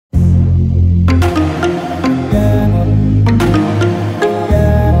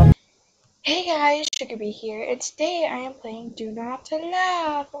Sugarbee here, and today I am playing Do Not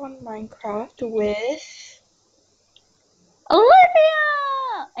Laugh on Minecraft with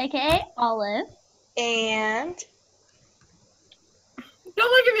Olivia, aka Olive, and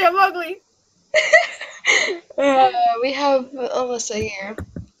Don't look at me, I'm ugly. we have Alyssa here,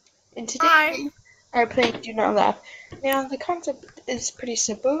 and today Hi. we are playing Do Not Laugh. Now the concept is pretty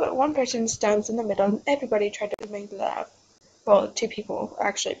simple. One person stands in the middle, and everybody tried to make laugh. Well, two people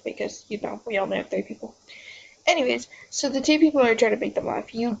actually, because we only have three people. Anyways, so the two people are trying to make them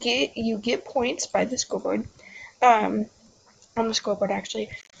laugh. You get points by the scoreboard, on the scoreboard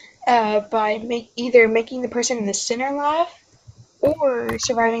actually, by either making the person in the center laugh or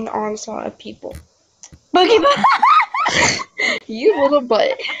surviving the onslaught of people. Boogie. You little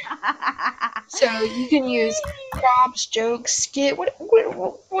butt. So you can use props, jokes, skit,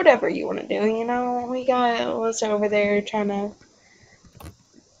 whatever you want to do. We got Alyssa over there trying to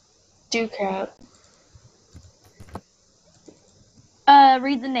do crap.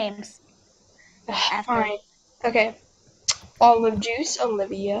 Read the names. Fine. Okay. Olive Juice,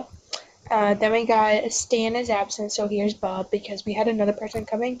 Olivia. Then we got Stan is absent, so here's Bob because we had another person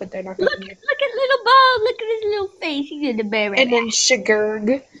coming, but they're not going to be here. Look at little Bob. Look at his little face. He's in the bear. And then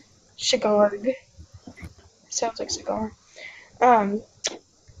Shigarg. Sounds like cigar.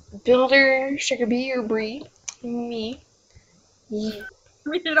 Builder, Sugarbee or Bree. Me. Yeah.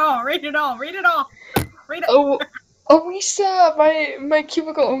 Read it all, read it all, read it all. Read it. Oh, Lisa, my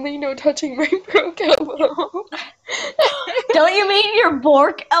cubicle only no touching my broke elbow. Don't you mean your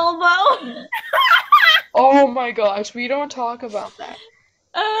Bork elbow? Oh my gosh, we don't talk about that.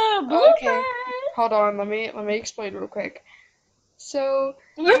 Okay, hold on, let me explain real quick. So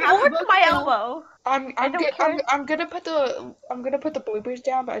you borked my elbow. I'm gonna put the bloopers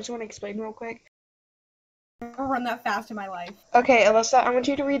down, but I just want to explain real quick. I'll never run that fast in my life. Okay, Alyssa, I want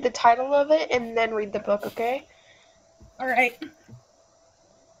you to read the title of it and then read the book, okay? Alright.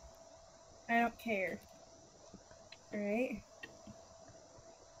 I don't care. Alright.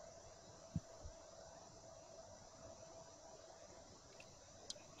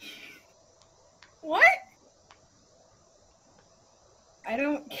 What? I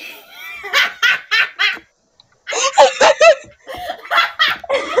don't care.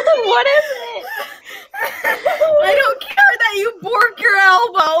 What is it? I don't care that you bork your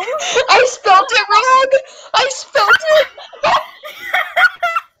elbow. I spelled it wrong! I spelled it!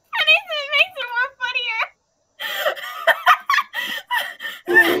 Anything makes it more funnier.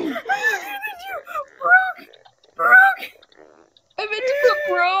 Broke. I meant to put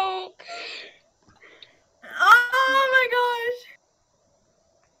broke. Oh my gosh.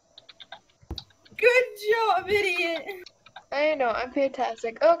 Good job, idiot. I know, I'm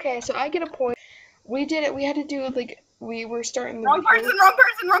fantastic. Okay, so I get a point. We did it. We had to do we were starting the Wrong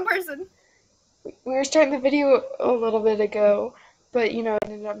person. We were starting the video a little bit ago, but it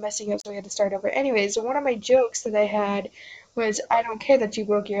ended up messing up, so we had to start over. Anyways, one of my jokes that I had was, I don't care that you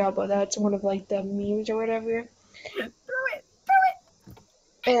broke your elbow. That's one of the memes or whatever. Throw it.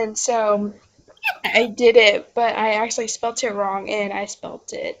 And so I did it, but I actually spelt it wrong, and I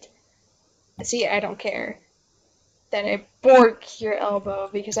spelt it. See, I don't care that I bork your elbow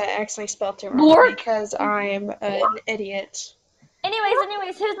because I actually spelt it wrong because I'm an idiot.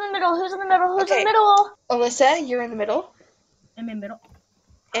 Anyways, who's in the middle? Who's in the middle? Who's Okay. in the middle? Alyssa, you're in the middle. I'm in the middle.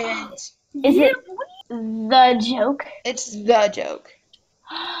 And Is it the joke? it's the joke.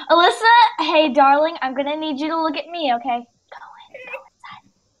 Alyssa, hey darling, I'm gonna need you to look at me, okay? Go inside.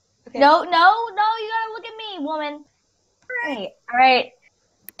 Okay. No, you gotta look at me, woman. Alright.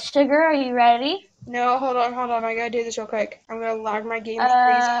 Sugar, are you ready? No, hold on. I gotta do this real quick. I'm gonna lag my game like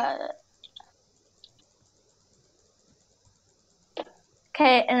crazy.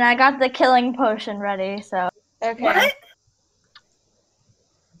 Okay, and I got the killing potion ready, so. Okay. What?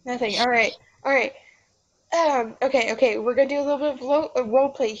 Nothing. Alright. Okay. We're gonna do a little bit of role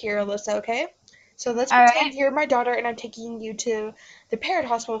play here, Alyssa, okay? So let's pretend you're my daughter and I'm taking you to the parrot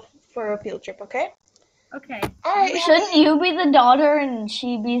hospital for a field trip, okay? Okay. Alright. Shouldn't you be the daughter and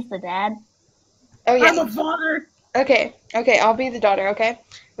she be the dad? Oh, yeah. I'm a father. Okay, I'll be the daughter, okay?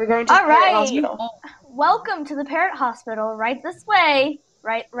 We're going to the parrot hospital. Welcome to the parrot hospital. Right this way.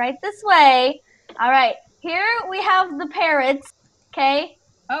 Right this way. Alright, here we have the parrots, okay?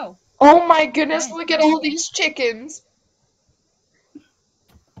 Oh. Oh my goodness, look at all these chickens. They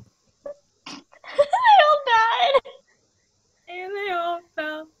all died. And they all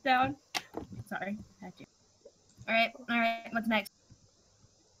fell down. Sorry. Had to. Alright, what's next?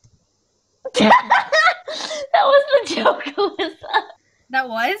 That was the joke, Alyssa. That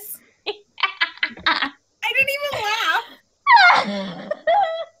was? I didn't even laugh.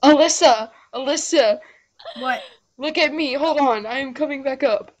 Alyssa, Alyssa, What? look at me. Hold on. I am coming back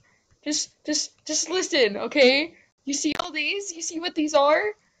up. Just listen, okay? You see all these? You see what these are?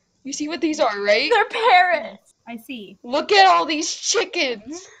 You see what these are, right? They're parrots. I see. Look at all these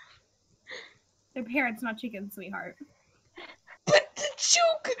chickens. They're parrots, not chickens, sweetheart. But the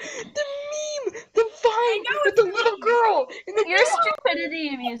joke, the meme, the vine know with it's the a little meme. girl and the Your stupidity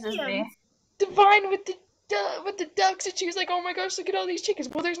amuses me. the vine with the ducks, and she was like, "Oh my gosh, look at all these chickens."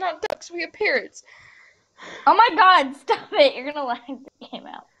 Well, there's not ducks. We have parrots. Oh my god, stop it. You're gonna lag the game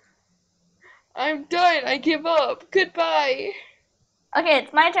out. I'm done. I give up. Goodbye. Okay,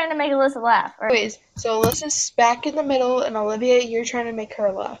 it's my turn to make Alyssa laugh. Or, Anyways, so Alyssa's back in the middle, and Olivia, you're trying to make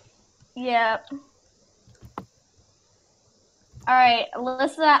her laugh. yep. Alright,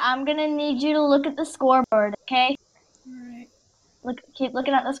 Alyssa, I'm gonna need you to look at the scoreboard, okay? Alright. Keep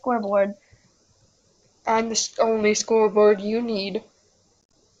looking at the scoreboard. I'm the only scoreboard you need.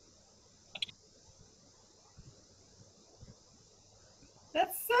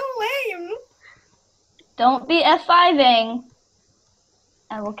 That's so lame. Don't be F5ing.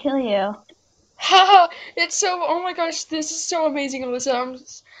 I will kill you. Haha, it's so, oh my gosh, this is so amazing,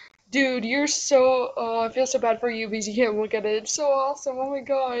 Alyssa. Dude, you're so, oh, I feel so bad for you because you can't look at it. It's so awesome, oh my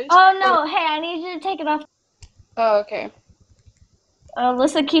gosh. Oh no, hey, I need you to take it off. Oh, okay.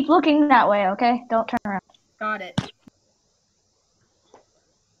 Alyssa, keep looking that way, okay? Don't turn around. Got it.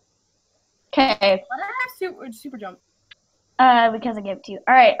 Okay, Why did I have super jump? because I gave it to you.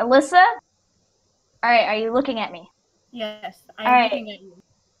 Alright, Alyssa? Alright, are you looking at me? Yes, I'm Alright. looking at you.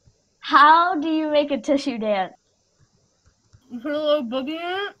 How do you make a tissue dance? You put a little boogie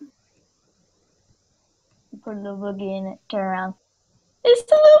in it. You put a little boogie in it, turn around.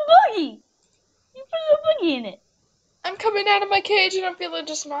 It's a little boogie! You put a little boogie in it. I'm coming out of my cage and I'm feeling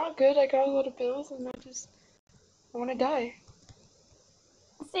just not good. I got a lot of pills and I want to die.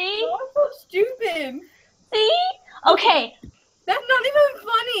 See? Oh, I'm so stupid. See? Okay, That's not even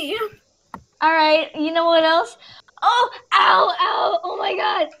funny. alright, you know what else? Oh, ow, ow, oh my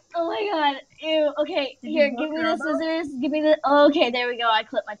god, ew, okay, Did here, you give me work the your elbow? scissors, give me the, okay, there we go, I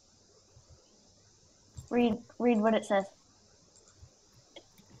clipped my, read what it says.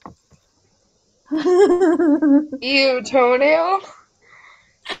 Ew, toenail?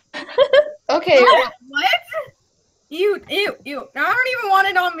 Okay, What? Ew. I don't even want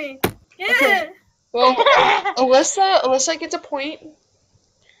it on me. Yeah. Okay. well, Alyssa gets a point.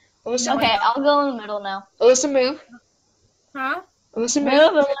 Alyssa, Okay, I'll go in the middle now. Alyssa, move. Huh? Alyssa,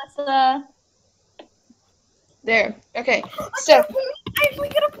 move. Move, Alyssa. There. Okay. I So, get a point. I actually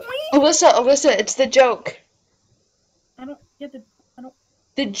get a point. Alyssa, it's the joke. I don't get the.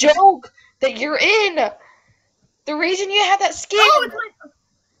 The joke that you're in. The reason you have that skin. Oh, it's like.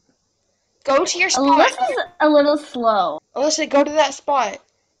 Go to your spot. Alyssa's a little slow. Alyssa, go to that spot.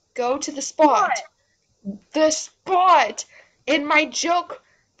 Go to the spot. What? The spot in my joke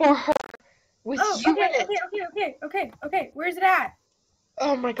for her with Oh, you okay, in it. okay. Where's it at?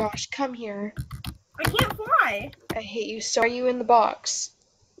 Oh my gosh, come here. I can't fly. I hate you. So are you in the box?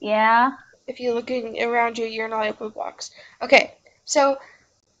 Yeah. If you're looking around you, you're not in the box. Okay, so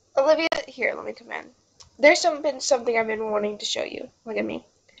Olivia, here, let me come in. There's been something I've been wanting to show you. Look at me.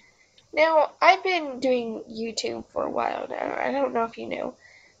 Now, I've been doing YouTube for a while now. I don't know if you knew.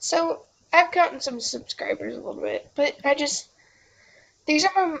 So, I've gotten some subscribers a little bit, but these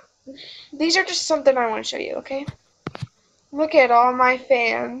are just something I want to show you, okay? Look at all my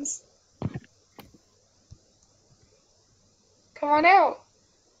fans. Come on out.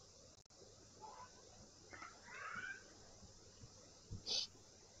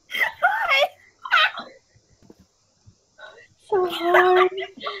 Hi. So hard.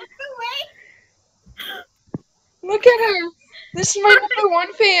 Look at her. This is my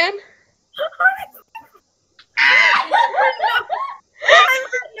 #1 fan.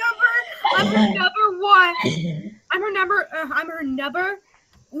 I'm her number one. I'm her number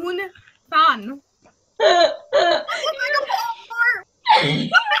un fan. I look like a Walmart.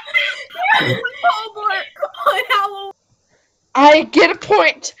 I look like Walmart on Halloween. I get a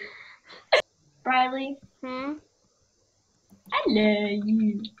point. Bradley, Hmm? I love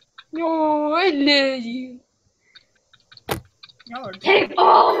you. Oh, I love you. Y'all are Take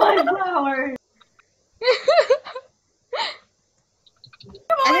all my flowers.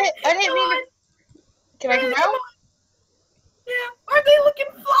 I didn't mean to. Can I come out? Yeah. Are they looking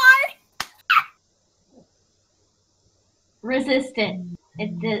fly? Resistant.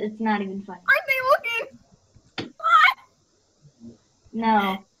 It's not even funny. Are they looking fly?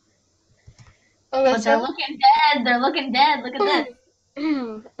 No. Oh, But that's they're looking dead. They're looking dead. Look at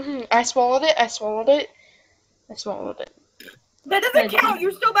this. I swallowed it. I swallowed it. I swallowed it. That doesn't count.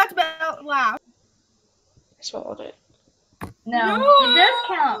 You're still about to laugh. I swallowed it. No, it does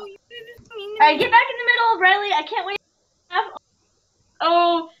count. Alright, get back in the middle, Riley. I can't wait to laugh.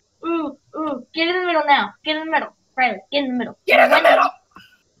 Oh, ooh. Get in the middle now. Get in the middle. Riley, get in the middle. Get in the middle!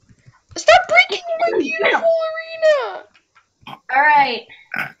 Stop breaking my beautiful arena! Alright.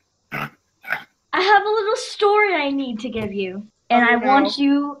 I have a little story I need to give you. And I want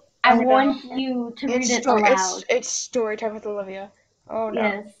you to read it aloud. It's story time with Olivia. Oh no.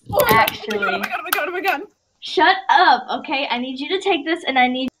 Yes, Oh actually. my god. Shut up, okay? I need you to take this and I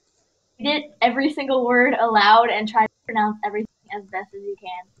need you to read it every single word aloud and try to pronounce everything as best as you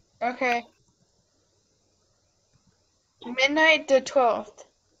can. Okay. Midnight the 12th.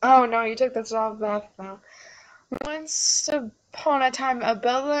 Oh no, you took this off math now. Once upon a time, a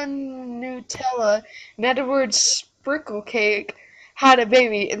Bella Nutella and Edward Sprinkle Cake had a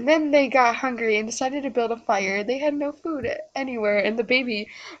baby, and then they got hungry and decided to build a fire. They had no food anywhere, and the baby,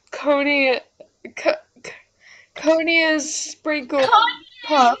 Conia's Sprinkle Puff.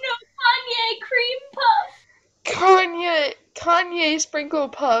 No, Kanye Cream Puff. Kanye Sprinkle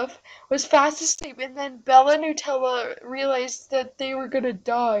Puff was fast asleep, and then Bella Nutella realized that they were gonna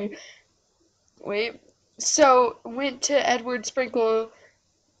die. So went to Edward Sprinkle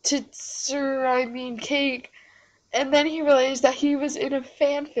Cake, and then he realized that he was in a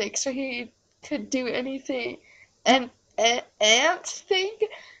fanfic, so he could do anything ant thing.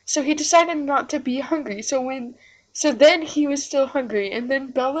 So he decided not to be hungry. So then he was still hungry, and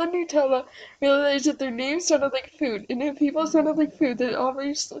then Bella Nutella realized that their names sounded like food, and if people sounded like food, then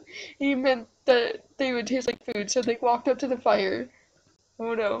obviously he meant that they would taste like food, so they walked up to the fire.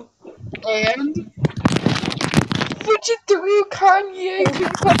 Oh no. And put it through Kanye Cream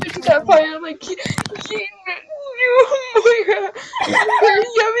Puff into that fire like Moira, your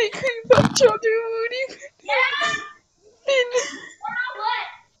yummy cream puff children would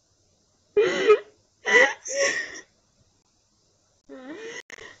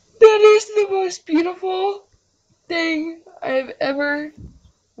That is the most beautiful thing I've ever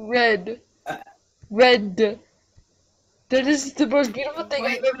read. That is the most beautiful thing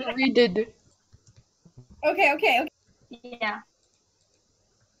I've ever read. Okay. Yeah.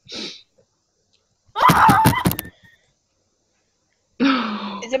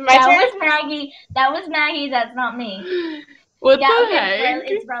 Is it my turn? That was Maggie. That's not me. What Yeah, the okay, heck?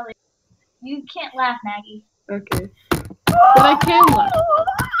 it's Riley. You can't laugh, Maggie. Okay. But I can laugh.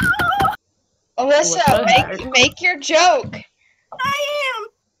 Alyssa, make your joke. I am.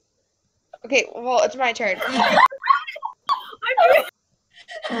 Okay, well, it's my turn. She gets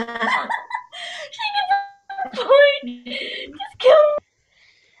a point. Just kill me.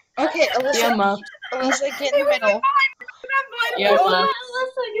 Okay, Alyssa, get in the middle. Yeah, Ma.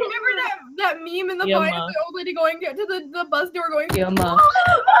 You remember that meme in the Yeah, fight Ma. of the old lady going to the bus door going, Yeah, Ma. I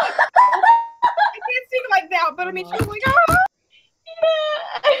can't sing like that, but I mean, she was like, Yeah, Ma.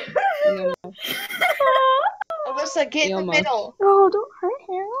 Alyssa, get in the middle. Oh, don't hurt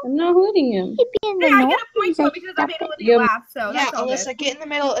him. I'm not hurting him. hey, I get a point though because I made Olivia laugh, so Yeah, that's all Alyssa, good. get in the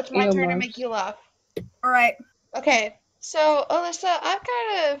middle. It's my Yeah, turn to Ma. make you laugh. Alright. Okay, so Alyssa, I've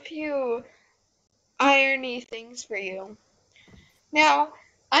got a few irony things for you. Now,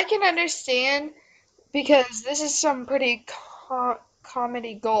 I can understand because this is some pretty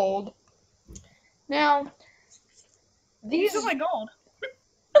comedy gold. Now, These these are my gold.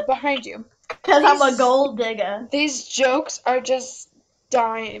 behind you. Because I'm a gold digger. These jokes are just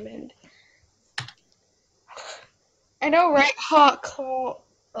diamond. I know, right?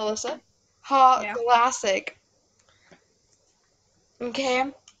 Alyssa? Hot Yeah. classic.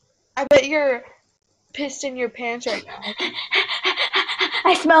 Okay? I bet you're pissed in your pants right now.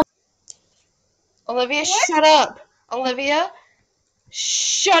 I smell. Olivia, shut up. Olivia,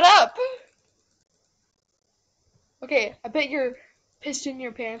 shut up. Okay, I bet you're pissed in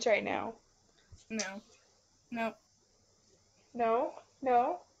your pants right now. No. No. No?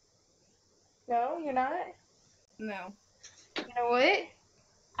 No? No, you're not? No. You know what?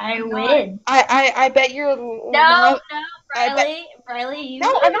 I win. I bet you're... No, Riley, you.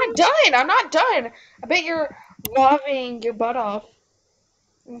 No, I'm not done. I'm not done. I bet you're laving your butt off.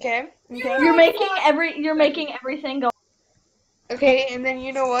 Okay? Okay? You're making everything go. Okay, and then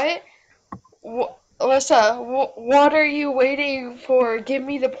you know what? Alyssa, what are you waiting for? Give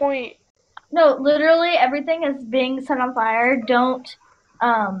me the point. No, literally everything is being set on fire. Don't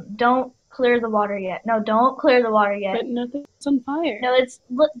clear the water yet. No, don't clear the water yet. But nothing's on fire. No,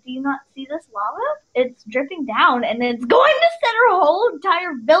 look, do you not see this lava? It's dripping down and it's going to set our whole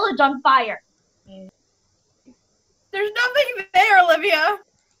entire village on fire. There's nothing there, Olivia.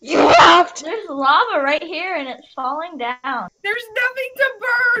 You laughed! There's lava right here and it's falling down. There's nothing to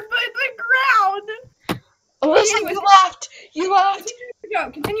burn but the ground. Alyssa, Anyways, you laughed! You laughed!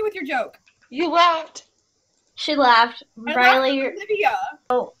 Continue with your joke. You laughed! She laughed. I Riley, laughed at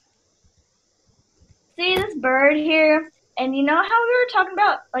Olivia. see this bird here? And you know how we were talking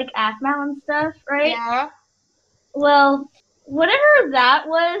about like Aphmau and stuff, right? Yeah. Well, whatever that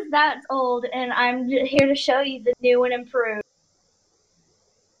was, that's old, and I'm here to show you the new and improved.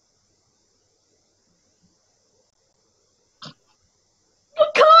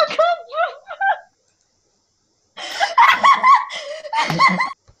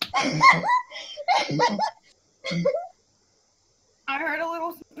 I heard a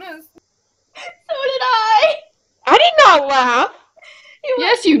little sniz. So did I. I did not laugh!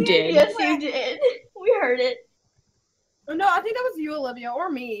 Yes, you did. Yes, you did. We heard it. Oh, no, I think that was you, Olivia, or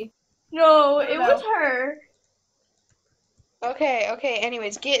me. No, I don't it was know. her. Okay,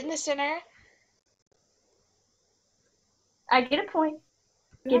 anyways, get in the center. I get a point.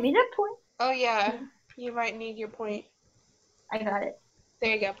 Give me that point. Oh yeah, you might need your point. I got it.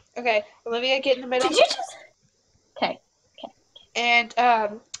 There you go. Okay, Olivia, get in the middle. Did you just? Okay. And I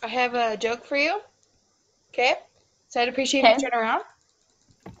have a joke for you. Okay? So I'd appreciate if you turn around.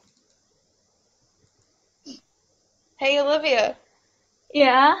 Hey Olivia,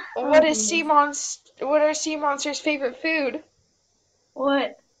 Yeah. what are sea monsters' favorite food?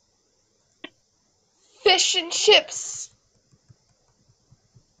 What? Fish and chips.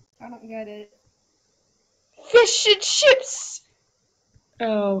 I don't get it. Fish and chips.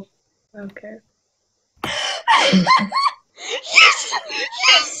 Oh, okay. Yes!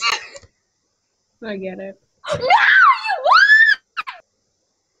 Yes! I get it. No, you won!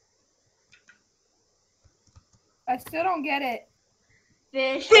 I still don't get it.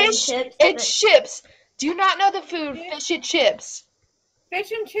 Fish and and chips. chips. Do you not know the food fish and chips?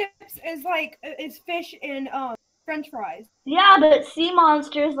 Fish and chips is fish and French fries. Yeah, but sea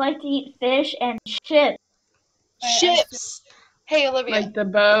monsters like to eat fish and chips. Chips. Hey Olivia. Like the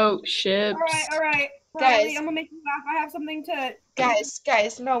boat, ships. All right. Guys. Riley, I'm gonna make you laugh. I have something to.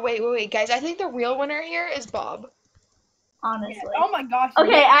 Guys, no, wait, guys. I think the real winner here is Bob. Honestly. Oh my gosh.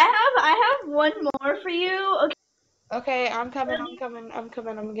 Okay, I have one more for you. Okay. Okay, I'm coming. I'm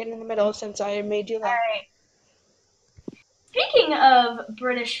getting in the middle since I made you laugh. Alright. Speaking of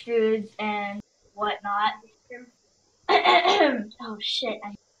British foods and whatnot. Oh shit.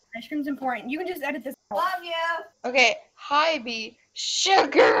 Ice cream's important. You can just edit this out. Love you. Okay, hi B.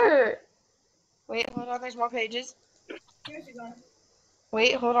 Sugar! Wait, hold on, there's more pages. Here's your gun.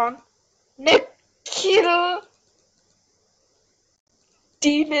 Wait, hold on. Nikita!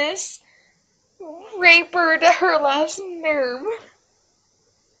 Demas! Raper to her last nerve.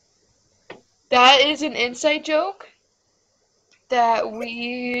 That is an inside joke that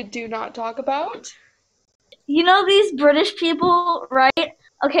we do not talk about. You know these British people, right?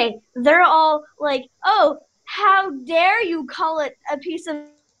 Okay, they're all like, oh, how dare you call it a piece of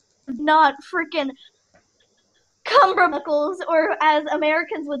not freaking cumber knuckles, or as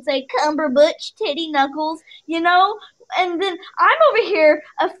Americans would say, cumberbutch titty knuckles, you know? And then I'm over here,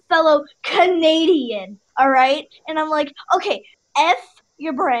 a fellow Canadian, alright? And I'm like, okay, F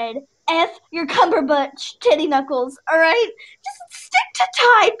your bread, F your cumberbutch titty knuckles, alright? Just stick to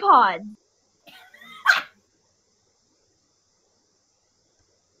Tide Pods.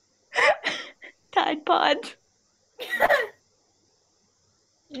 Tide Pods.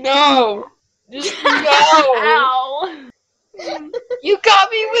 No! Just no! Ow. You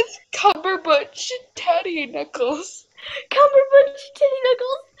got me with cumberbutch titty knuckles. Cumberbutch titty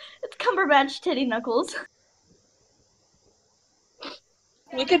knuckles? It's Cumberbatch titty knuckles.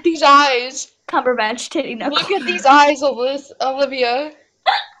 Look at these eyes. Cumberbatch titty knuckles. Look at these eyes, Olivia. I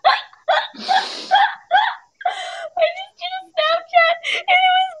just did a Snapchat and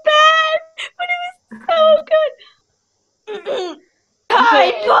it was bad, but it was so good.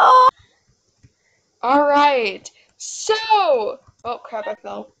 Tide Pod. Alright, so... Oh crap, I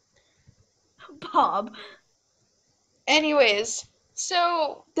fell. Bob. Anyways,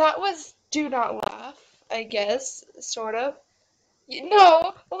 so that was Do Not Laugh, I guess, sort of.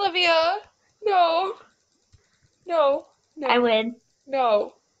 No, Olivia! No! No. I win.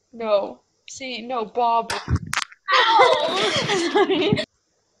 No. See, no, Bob. Sorry.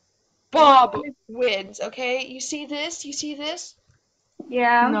 Bob wins, okay? You see this?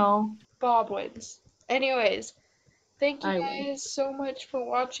 Yeah. No. Bob wins. Anyways, thank you I guys win. so much for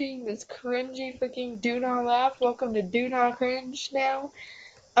watching this cringy freaking Do Not Laugh. Welcome to Do Not Cringe now.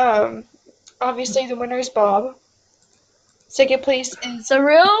 Obviously the winner is Bob. Second place is The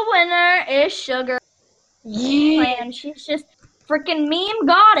real winner is Sugar. yeah. And she's just freaking meme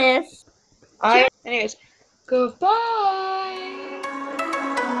goddess. Anyways, goodbye.